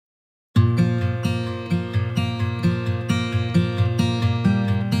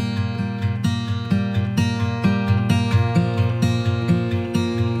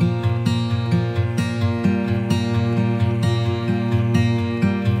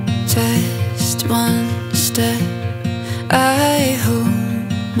just one step. I hold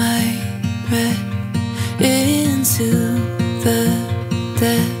my breath into the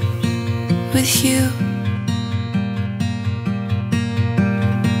depth with you.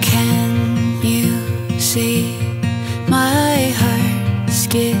 Can you see my heart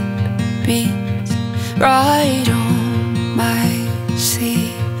skip beats right on my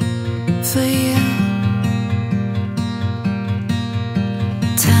sleeve for you?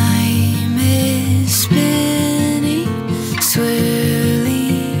 Time is spinning,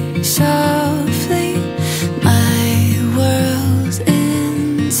 swirling softly, my world's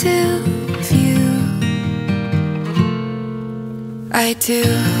into view. I do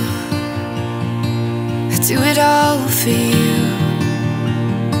it all for you.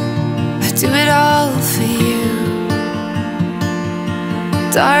 I do it all for you.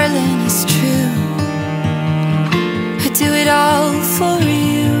 Darling, it's true. I do it all for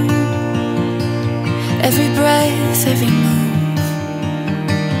you. Every breath, every move,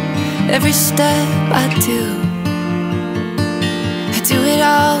 every step I do it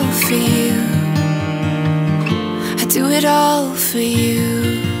all for you. I do it all for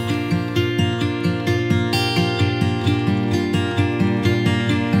you.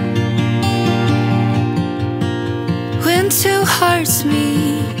 When two hearts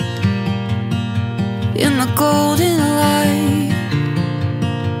meet in the golden light,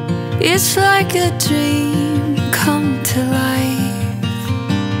 it's like a dream come to life.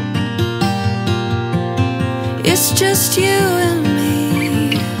 It's just you and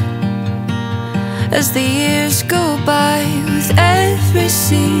me as the years go by, with every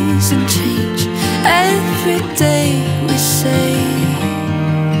season change, every day we say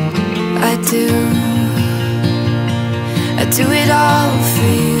I do it all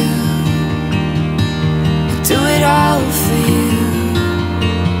for you. I do it all for you.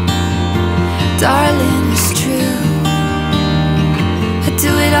 Darling, it's true. I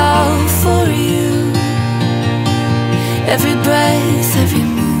do it all for you. Every breath, every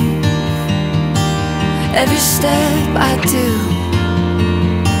move, every step I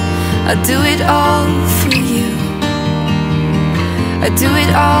do it all for you. I do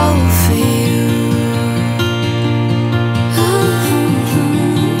it all for you.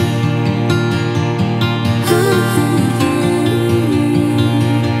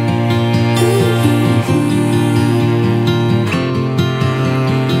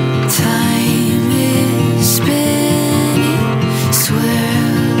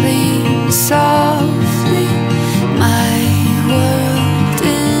 Softly, my world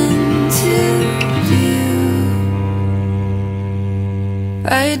into view.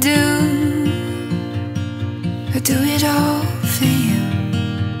 I do it all for you.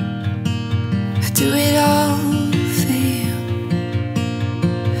 I do it all for you.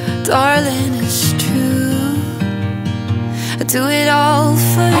 Darling, it's true. I do it all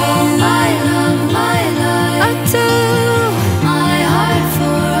for you. All my love, my life, I do.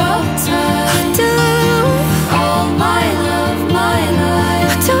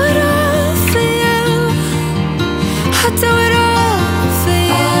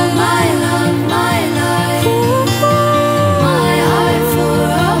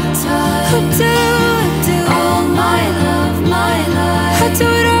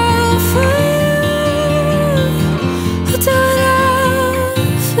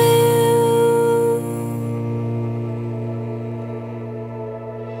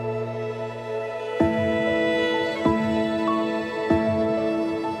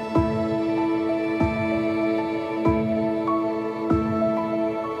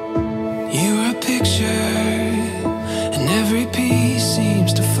 And every piece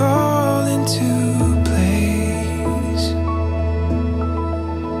seems to fall into place.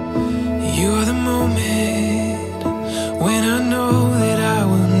 You're the moment when I know that I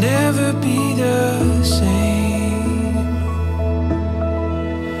will never be the same.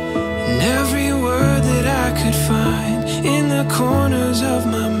 And every word that I could find in the corners of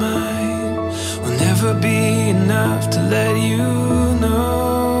my mind will never be enough to let you know.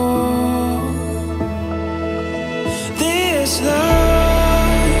 This love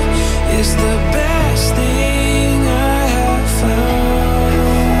is the best thing I have found.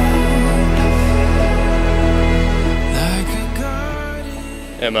 Like a garden.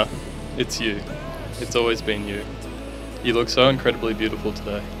 Emma, it's you. It's always been you. You look so incredibly beautiful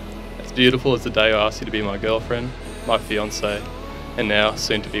today. As beautiful as the day I asked you to be my girlfriend, my fiancée, and now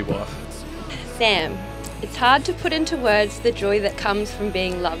soon to be wife. Sam, it's hard to put into words the joy that comes from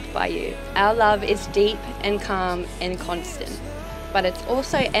being loved by you. Our love is deep and calm and constant, but it's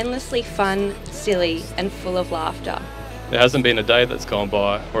also endlessly fun, silly, and full of laughter. There hasn't been a day that's gone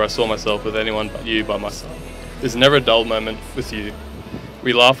by where I saw myself with anyone but you by my side. There's never a dull moment with you.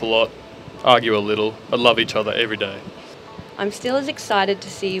 We laugh a lot, argue a little, but love each other every day. I'm still as excited to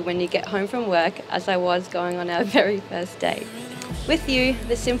see you when you get home from work as I was going on our very first date. With you,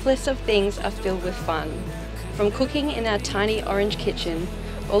 the simplest of things are filled with fun. From cooking in our tiny orange kitchen,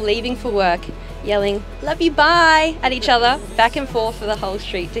 or leaving for work, yelling, "Love you, bye," at each other, back and forth for the whole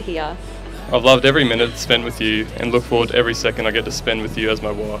street to hear. I've loved every minute spent with you and look forward to every second I get to spend with you as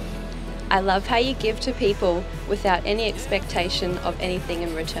my wife. I love how you give to people without any expectation of anything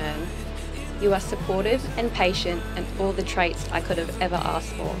in return. You are supportive and patient and all the traits I could have ever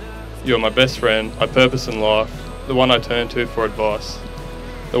asked for. You are my best friend, my purpose in life, the one I turn to for advice,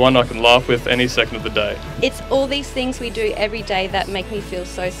 the one I can laugh with any second of the day. It's all these things we do every day that make me feel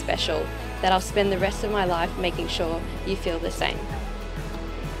so special that I'll spend the rest of my life making sure you feel the same.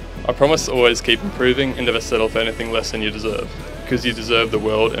 I promise to always keep improving and never settle for anything less than you deserve, because you deserve the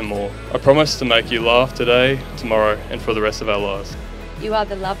world and more. I promise to make you laugh today, tomorrow, and for the rest of our lives. You are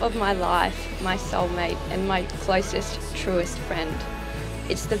the love of my life, my soulmate, and my closest, truest friend.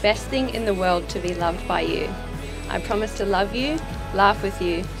 It's the best thing in the world to be loved by you. I promise to love you, laugh with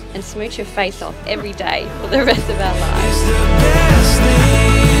you, and smooch your face off every day for the rest of our lives. It's the best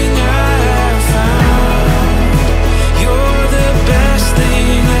thing I have found. You're the best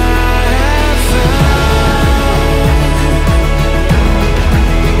thing I have found.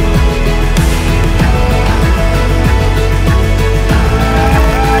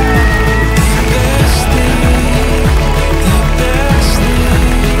 The best thing, the best thing,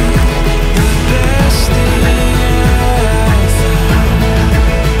 the best thing I have found.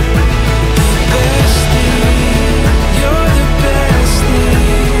 The best thing, you're the best thing,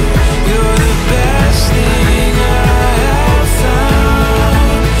 you're the best thing I have found.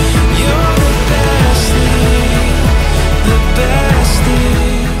 You're the best thing, the best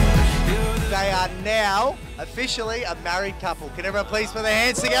thing. They are now officially a married couple. Can everyone please put their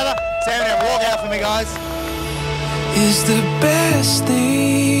hands together? Sam, now walk out for me, guys. Is the best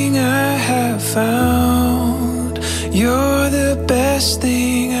thing I have found. You're the best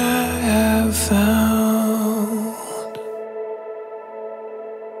thing I have found.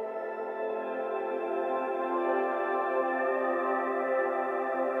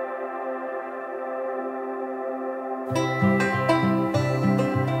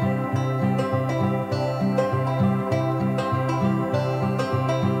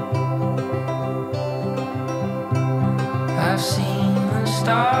 I've seen the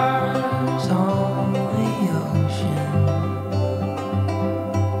stars on the ocean,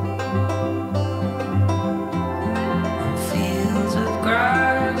 and fields of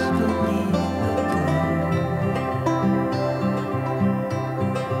grass beneath the blue.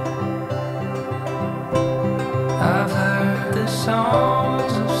 I've heard the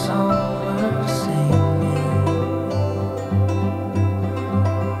songs of summer singing,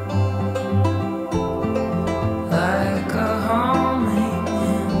 like a humming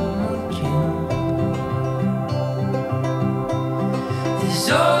hymn of June. There's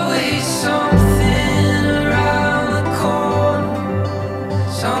always something around the corner,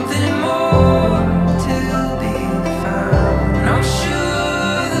 something more to be found. And I'm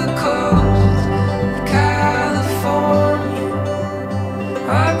sure the coast of California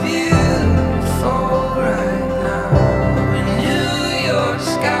are beautiful right now. And New York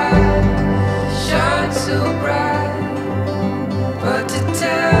sky shines so bright, but to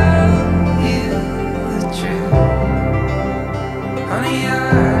tell you the truth, honey, I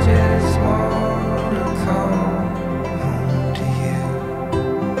just wanna come home to you.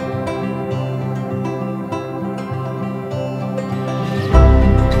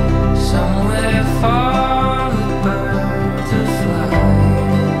 Somewhere far the birds are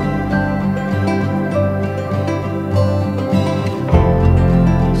flying,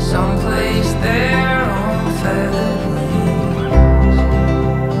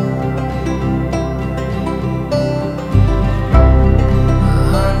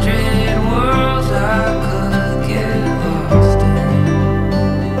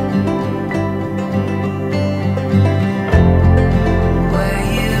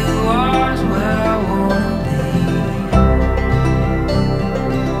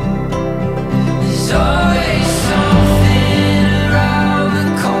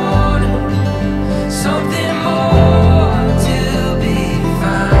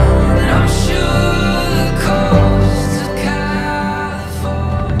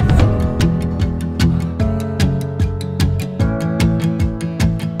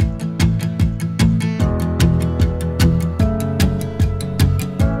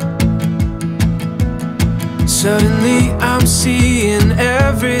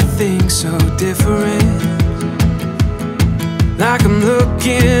 difference. Like I'm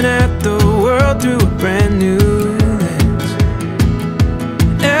looking at the world through a brand new lens.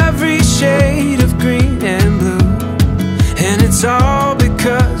 Every shade of green and blue, and it's all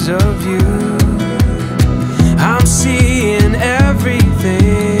because of you. I'm seeing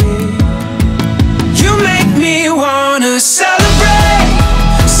everything. You make me wanna celebrate,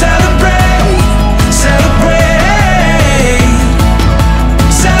 celebrate, celebrate,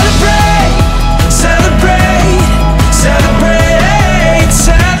 celebrate, celebrate, celebrate,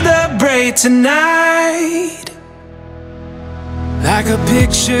 celebrate tonight. Like a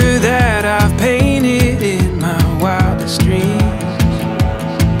picture that I've painted in my wildest dreams,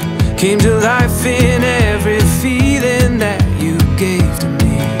 came to life in every feeling that you gave to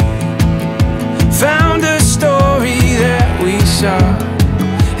me. Found a story that we saw.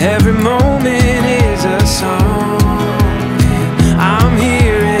 Every moment is a song. I'm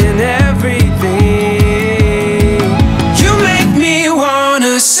hearing everything. You make me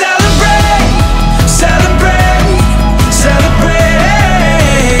wanna celebrate, celebrate, celebrate,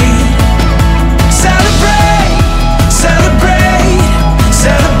 celebrate, celebrate,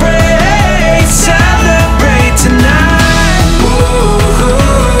 celebrate, celebrate tonight. Ooh,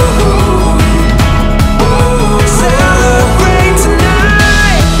 ooh, ooh, celebrate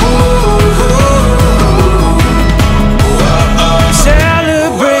tonight. Ooh,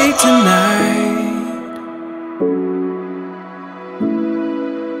 celebrate tonight.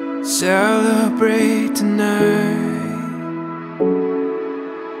 Celebrate tonight.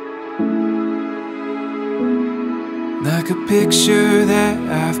 Like a picture that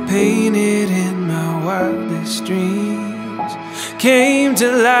I've painted in my wildest dreams, came to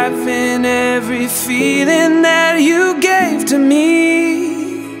life in every feeling that you gave to me.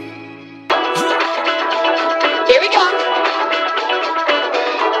 Here we go.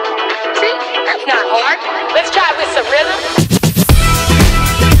 See? That's not hard. Let's try it with some rhythm.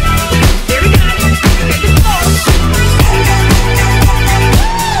 Here we go.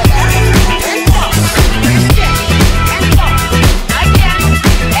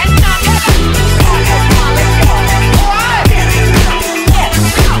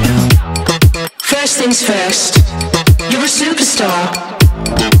 First things first, you're a superstar.